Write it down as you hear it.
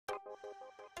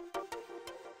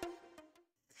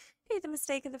Hey, the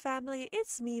mistake of the family,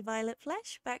 it's me, Violet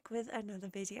Flesh, back with another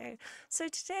video. So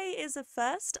today is a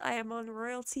first. I am on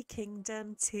Royalty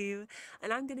Kingdom 2,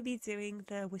 and I'm going to be doing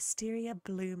the Wisteria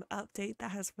Bloom update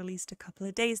that has released a couple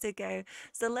of days ago.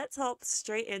 So let's hop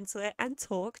straight into it and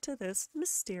talk to this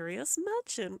mysterious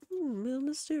merchant.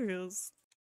 Mysterious.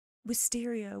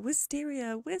 Wisteria,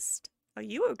 Are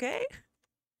you okay?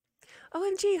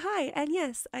 OMG, hi, and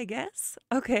yes, I guess.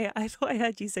 Okay, I thought I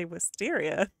heard you say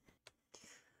Wisteria.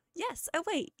 Yes, oh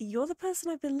wait, you're the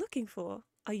person I've been looking for.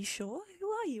 Are you sure? Who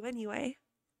are you anyway?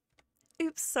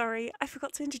 Oops, sorry, I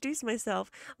forgot to introduce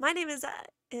myself. My name is,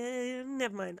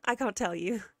 never mind, I can't tell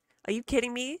you. Are you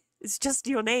kidding me? It's just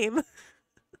your name.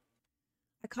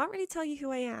 I can't really tell you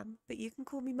who I am, but you can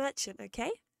call me Merchant,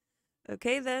 okay?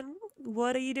 Okay then,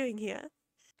 what are you doing here?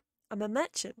 I'm a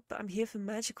merchant, but I'm here for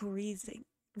magical reasons.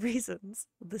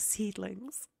 The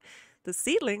seedlings. The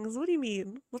seedlings? What do you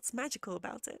mean? What's magical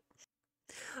about it?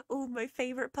 Oh, my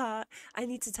favorite part. I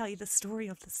need to tell you the story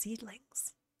of the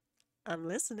seedlings. I'm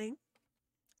listening.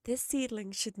 This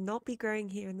seedling should not be growing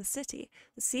here in the city.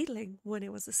 The seedling, when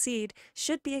it was a seed,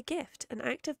 should be a gift, an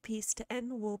act of peace to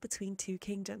end the war between two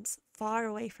kingdoms, far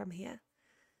away from here.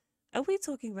 Are we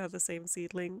talking about the same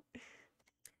seedling?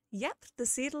 Yep, the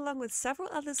seed, along with several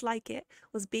others like it,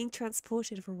 was being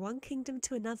transported from one kingdom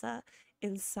to another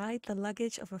inside the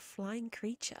luggage of a flying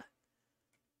creature.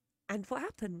 And what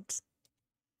happened?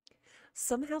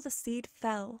 Somehow the seed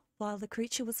fell while the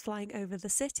creature was flying over the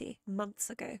city months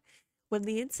ago. When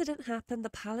the incident happened, the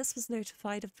palace was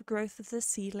notified of the growth of the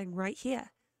seedling right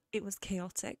here. It was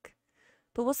chaotic.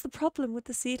 But what's the problem with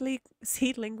the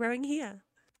seedling growing here?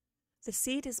 The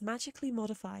seed is magically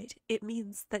modified. It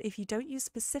means that if you don't use a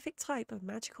specific type of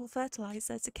magical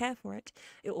fertilizer to care for it,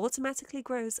 it automatically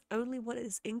grows only when it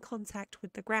is in contact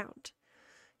with the ground.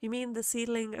 You mean the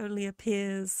seedling only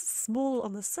appears small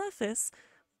on the surface,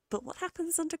 but what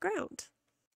happens underground?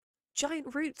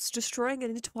 Giant roots destroying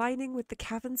and entwining with the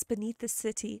caverns beneath the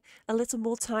city. A little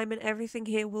more time and everything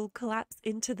here will collapse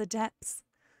into the depths.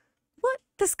 What?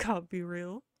 This can't be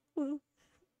real. Well,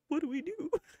 what do we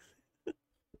do?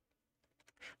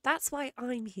 That's why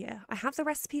I'm here. I have the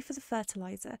recipe for the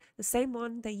fertilizer, the same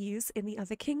one they use in the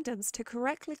other kingdoms to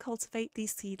correctly cultivate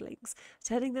these seedlings,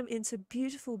 turning them into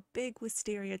beautiful big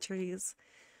wisteria trees.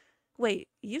 Wait,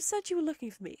 you said you were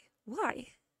looking for me. Why?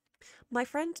 My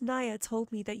friend Naya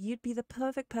told me that you'd be the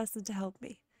perfect person to help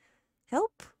me.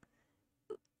 Help?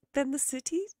 Then the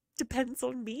city depends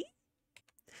on me?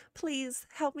 Please,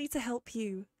 help me to help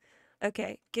you.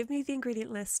 Okay, give me the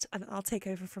ingredient list and I'll take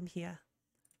over from here.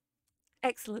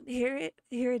 Excellent, here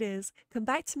it is. Come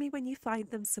back to me when you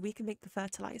find them so we can make the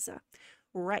fertilizer.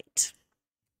 Right.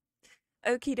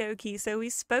 Okie dokie, so we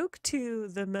spoke to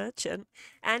the merchant,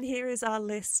 and here is our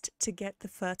list to get the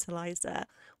fertilizer.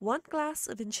 1 glass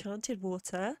of enchanted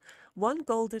water, 1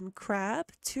 golden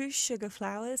crab, 2 sugar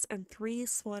flowers, and 3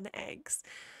 swan eggs.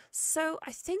 So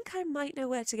I think I might know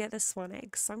where to get the swan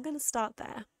eggs, so I'm going to start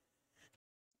there.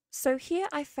 So here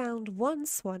I found 1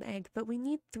 swan egg, but we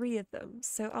need 3 of them,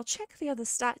 so I'll check the other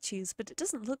statues, but it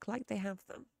doesn't look like they have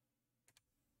them.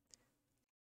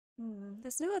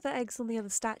 There's no other eggs on the other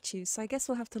statues, so I guess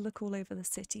we'll have to look all over the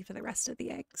city for the rest of the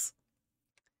eggs.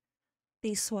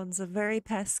 These swans are very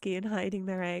pesky in hiding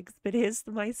their eggs, but here's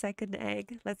my second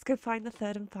egg. Let's go find the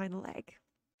third and final egg.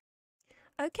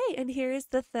 Okay, and here is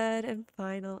the third and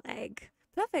final egg.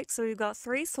 Perfect, so we've got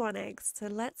 3 swan eggs, so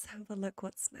let's have a look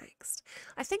what's next.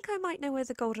 I think I might know where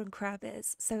the golden crab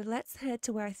is, so let's head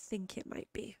to where I think it might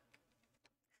be.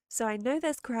 So I know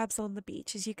there's crabs on the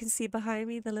beach. As you can see behind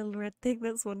me, the little red thing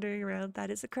that's wandering around, that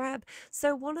is a crab.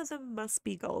 So one of them must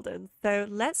be golden. So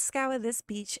let's scour this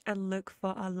beach and look for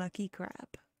our lucky crab.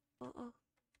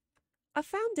 I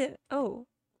found it. Oh,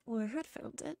 well, I had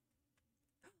found it.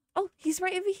 Oh, he's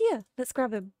right over here. Let's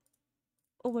grab him.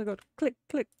 Oh my god, click,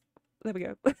 click. There we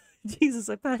go. Jesus,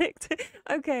 I panicked.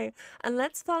 Okay, and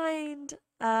let's find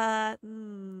the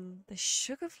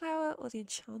sugar flower or the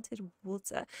enchanted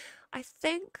water. I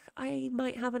think I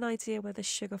might have an idea where the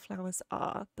sugar flowers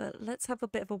are, but let's have a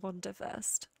bit of a wander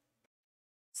first.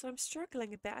 So I'm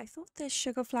struggling a bit. I thought the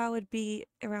sugar flower would be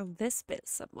around this bit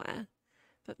somewhere,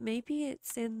 but maybe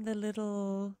it's in the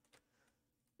little,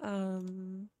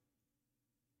 you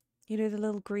know, the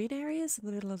little green areas in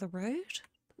the middle of the road?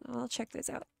 I'll check those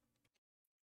out.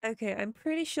 Okay, I'm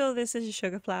pretty sure this is a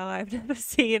sugar flower. I've never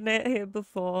seen it here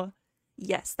before.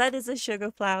 Yes, that is a sugar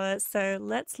flower. So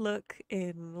let's look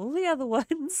in all the other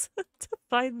ones to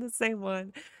find the same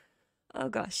one. Oh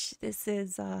gosh, this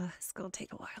is it's gonna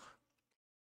take a while.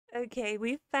 Okay,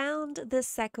 we found the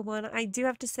second one. I do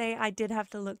have to say, I did have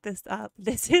to look this up.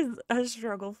 This is a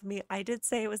struggle for me. I did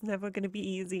say it was never going to be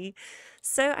easy.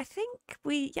 So I think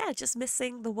yeah, just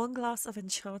missing the one glass of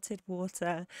enchanted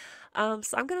water. So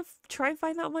I'm going to try and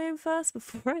find that on my own first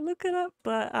before I look it up.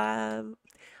 But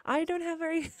I don't have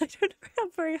I don't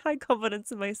have very high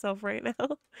confidence in myself right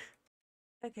now.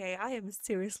 Okay, I am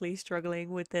seriously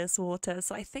struggling with this water,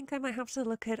 so I think I might have to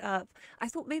look it up. I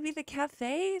thought maybe the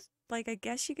cafe, like I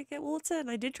guess you could get water, and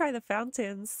I did try the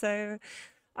fountains, so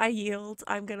I yield.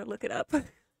 I'm gonna look it up.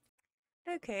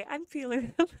 Okay, I'm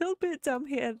feeling a little bit dumb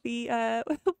here. The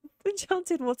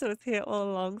enchanted water was here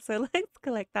all along, so let's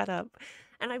collect that up.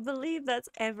 And I believe that's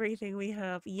everything we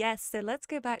have. Yes, so let's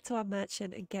go back to our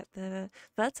merchant and get the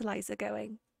fertilizer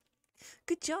going.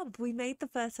 Good job, we made the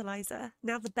fertilizer.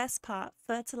 Now the best part,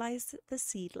 fertilize the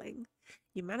seedling.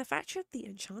 You manufactured the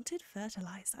enchanted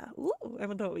fertilizer. Ooh, I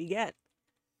wonder what we get.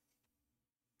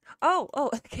 Oh,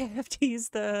 okay, I have to use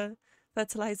the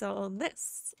fertilizer on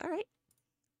this. All right.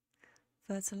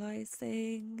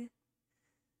 Fertilizing.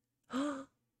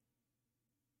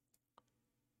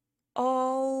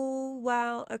 Oh,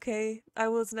 wow. Okay, I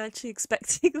wasn't actually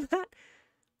expecting that.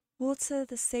 Water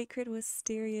the sacred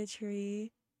wisteria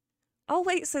tree. Oh,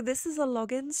 wait, so this is a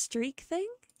login streak thing?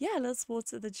 Yeah, let's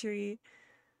water the tree.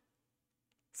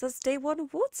 So it's day one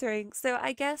of watering. So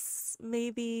I guess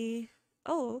maybe...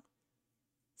 Oh,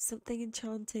 something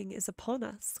enchanting is upon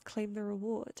us. Claim the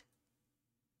reward.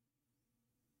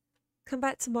 Come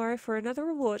back tomorrow for another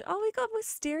reward. Oh, we got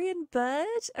Mysterian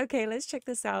Bird. Okay, let's check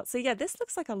this out. So yeah, this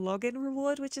looks like a login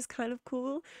reward, which is kind of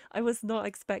cool. I was not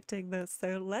expecting this.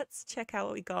 So let's check out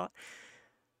what we got.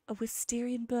 A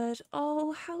Wisterian bird.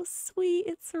 Oh, how sweet.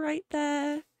 It's right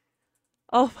there.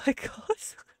 Oh my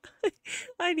god.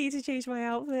 I need to change my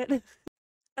outfit.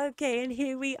 Okay, and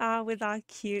here we are with our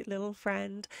cute little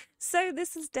friend. So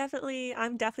this is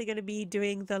I'm definitely going to be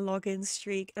doing the login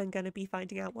streak and going to be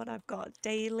finding out what I've got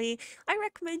daily. I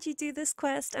recommend you do this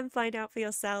quest and find out for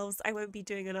yourselves. I won't be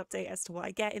doing an update as to what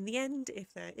I get in the end,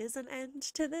 if there is an end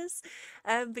to this.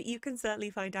 But you can certainly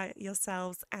find out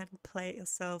yourselves and play it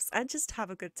yourselves and just have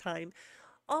a good time.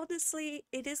 Honestly,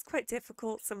 it is quite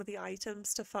difficult, some of the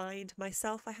items to find.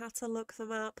 Myself, I had to look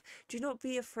them up. Do not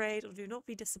be afraid or do not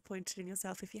be disappointed in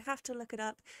yourself. If you have to look it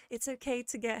up, it's okay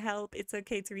to get help. It's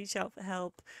okay to reach out for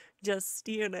help. Just,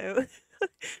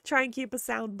 try and keep a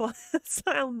sound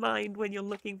mind when you're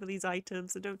looking for these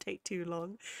items, so don't take too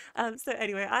long. So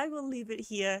anyway, I will leave it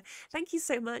here. Thank you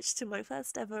so much to my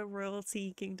first ever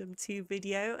Royalty Kingdom 2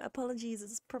 video. Apologies,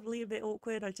 it's probably a bit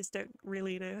awkward. I just don't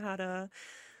really know how to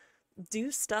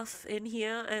do stuff in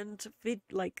here and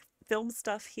film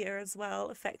stuff here as well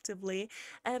effectively,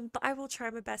 but I will try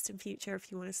my best in future if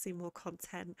you want to see more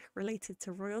content related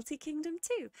to Royalty Kingdom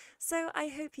 2. So I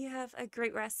hope you have a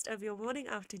great rest of your morning,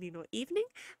 afternoon or evening.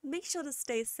 Make sure to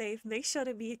stay safe, make sure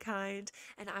to be kind,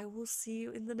 and I will see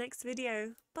you in the next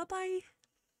video. Bye bye.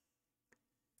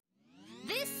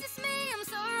 This is me, I'm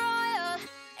so royal,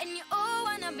 and you all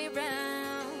wanna be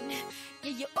round.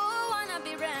 Yeah, you all wanna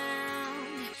be round.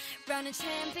 Round a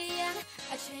champion,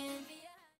 a champion.